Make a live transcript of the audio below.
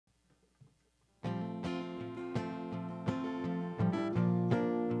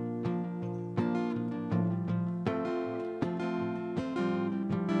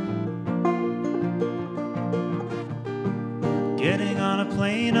a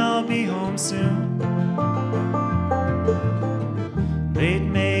plane, I'll be home soon. Late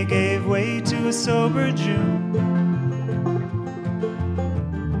May gave way to a sober June.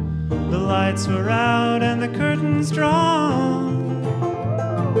 The lights were out and the curtains drawn.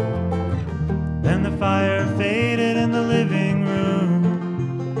 Then the fire faded in the living room.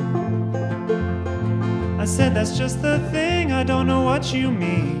 I said, that's just the thing, I don't know what you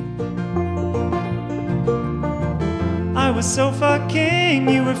mean. I was sofa king,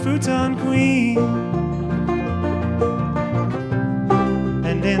 you were futon queen.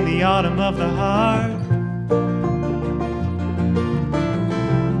 And in the autumn of the heart,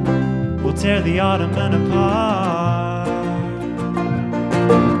 we'll tear the ottoman apart.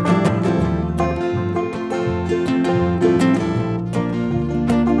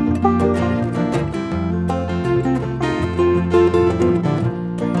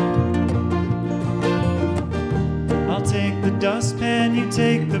 I'll take the dustpan, you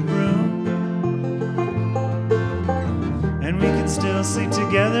take the broom, and we can still sleep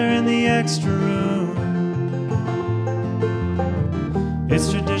together in the extra room. It's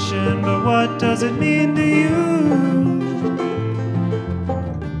tradition, but what does it mean to you?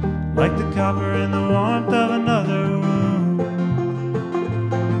 Like the copper in the warmth of another womb.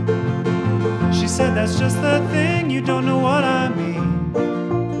 She said, that's just the thing, you don't know what I mean.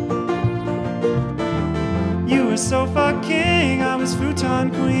 You were sofa king, I was futon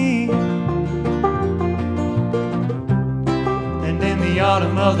queen. And in the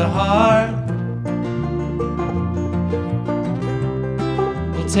autumn of the heart,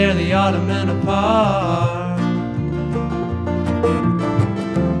 we'll tear the ottoman apart.